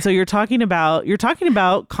 And so you're talking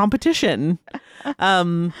about competition.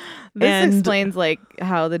 This explains like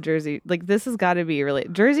how the Jersey, like this has got to be really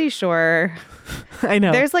Jersey Shore. I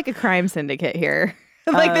know there's like a crime syndicate here.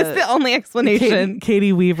 Like this is the only explanation.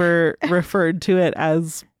 Katie Weaver referred to it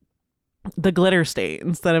as the glitter state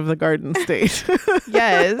instead of the garden state.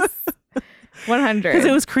 Yes. 100. Because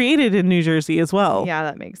it was created in New Jersey as well. Yeah,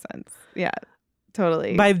 that makes sense. Yeah,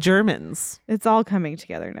 totally. By Germans. It's all coming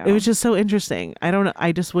together now. It was just so interesting. I don't know.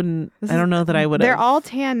 I just wouldn't. I don't know that I would. They're all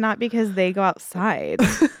tan not because they go outside,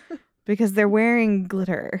 because they're wearing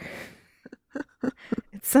glitter.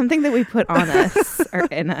 It's something that we put on us or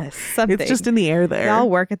in us. Something. It's just in the air there. They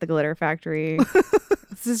all work at the glitter factory.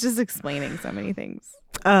 This is just explaining so many things.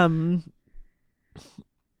 But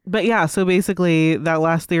yeah, so basically that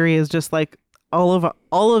last theory is just like all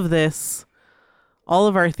of this, all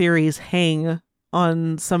of our theories hang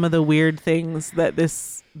on some of the weird things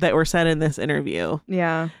that were said in this interview.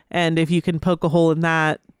 Yeah. And if you can poke a hole in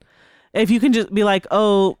that, if you can just be like,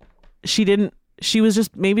 oh, she was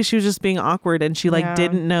just being awkward and she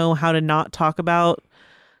didn't know how to not talk about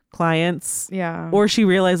clients. Yeah. Or she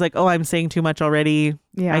realized like, oh, I'm saying too much already.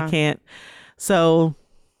 Yeah. I can't. So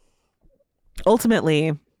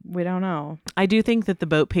ultimately, we don't know. I do think that the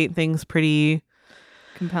boat paint thing's pretty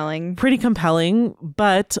compelling,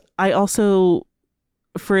 but I also,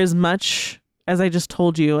 for as much as I just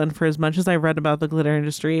told you and for as much as I read about the glitter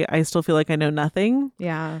industry, I still feel like I know nothing.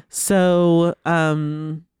 Yeah. So,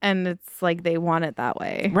 and it's like they want it that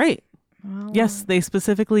way. Right. Well, yes, they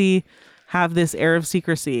specifically have this air of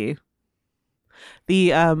secrecy.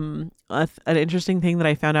 The an interesting thing that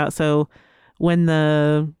I found out. So when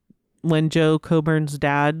Joe Coburn's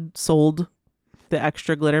dad sold the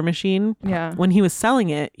extra glitter machine, Yeah. when he was selling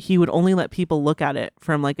it, he would only let people look at it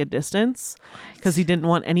from like a distance because he didn't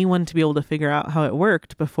want anyone to be able to figure out how it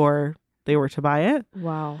worked before they were to buy it.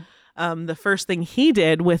 Wow. The first thing he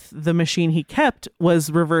did with the machine he kept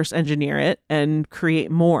was reverse engineer it and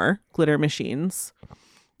create more glitter machines.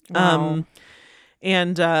 Wow.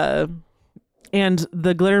 And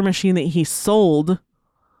the glitter machine that he sold it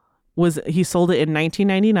in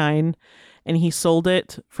 1999, and he sold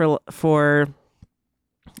it for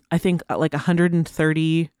I think like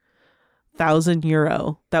 130,000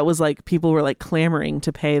 euro. That was like, people were like clamoring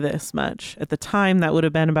to pay this much. At the time, that would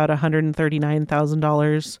have been about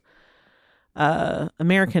 $139,000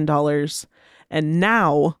 American dollars. And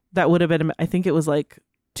now that would have been, I think it was like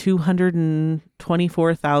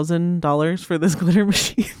 $224,000 for this glitter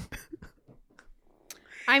machine.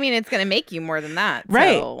 I mean, it's going to make you more than that.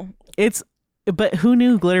 Right. So. But who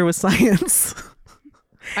knew glitter was science?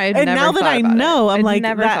 And now that I know, I'm like,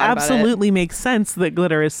 that absolutely absolutely makes sense that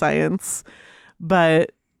glitter is science.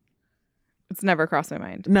 But it's never crossed my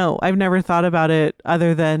mind. no, I've never thought about it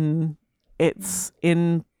other than it's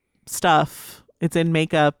in stuff. It's in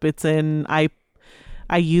makeup. It's in, I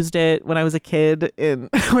used it when I was a kid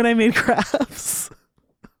when I made crafts.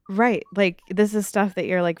 Right. Like, this is stuff that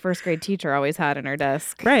your like first grade teacher always had in her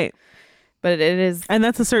desk. Right. But it is. And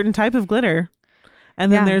that's a certain type of glitter. And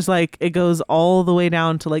then there's like, it goes all the way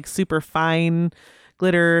down to like super fine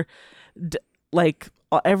glitter, like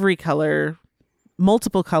every color,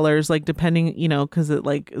 multiple colors, like depending, because it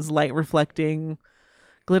like is light reflecting.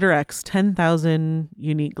 Glitter X, 10,000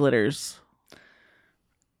 unique glitters.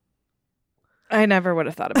 I never would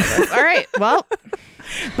have thought about this. All right. Well,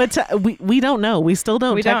 but we don't know. We still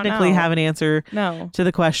don't technically have an answer to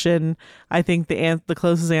the question. I think the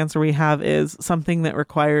closest answer we have is something that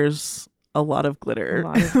requires a lot of glitter.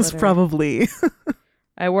 It's probably.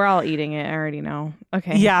 We're all eating it. I already know.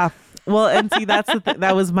 Okay. Yeah. Well, and see, that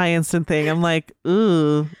was my instant thing. I'm like,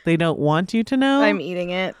 ooh, they don't want you to know. I'm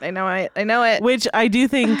eating it. I know it. Which I do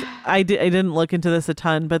think I didn't look into this a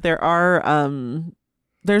ton, but there are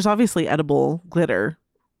there's obviously edible glitter.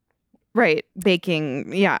 Right.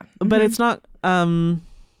 Baking. Yeah. But it's not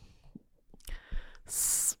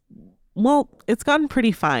well, it's gotten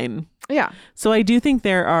pretty fine. Yeah. So I do think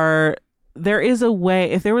there is a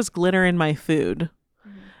way, if there was glitter in my food,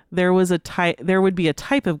 there would be a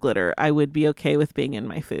type of glitter I would be okay with being in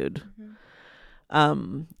my food.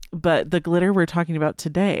 But the glitter we're talking about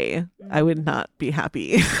today, I would not be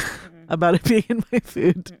happy about it being in my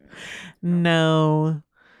food. No.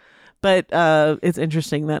 But it's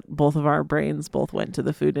interesting that both of our brains both went to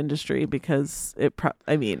the food industry because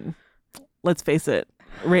let's face it.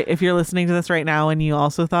 If you're listening to this right now and you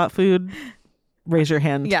also thought food, raise your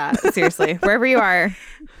hand. Yeah, seriously. Wherever you are,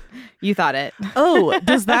 you thought it. Oh,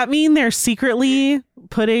 does that mean they're secretly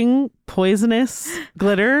putting poisonous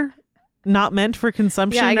glitter not meant for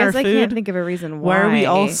consumption I guess in our I food? can't think of a reason why. Why are we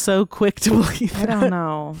all so quick to believe that? I don't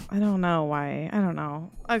know why. I don't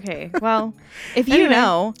know. Okay, well, if you Anyway,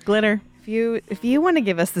 know glitter. If you want to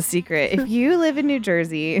give us the secret, if you live in New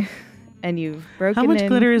Jersey and you've broken How much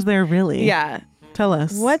glitter is there really? Yeah. Tell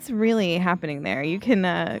us. What's really happening there? You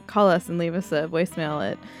can call us and leave us a voicemail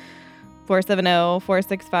at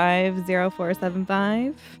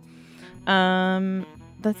 470-465-0475.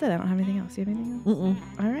 That's it. I don't have anything else. You have anything else? Mm-mm.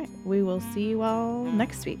 All right. We will see you all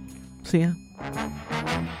next week. See ya.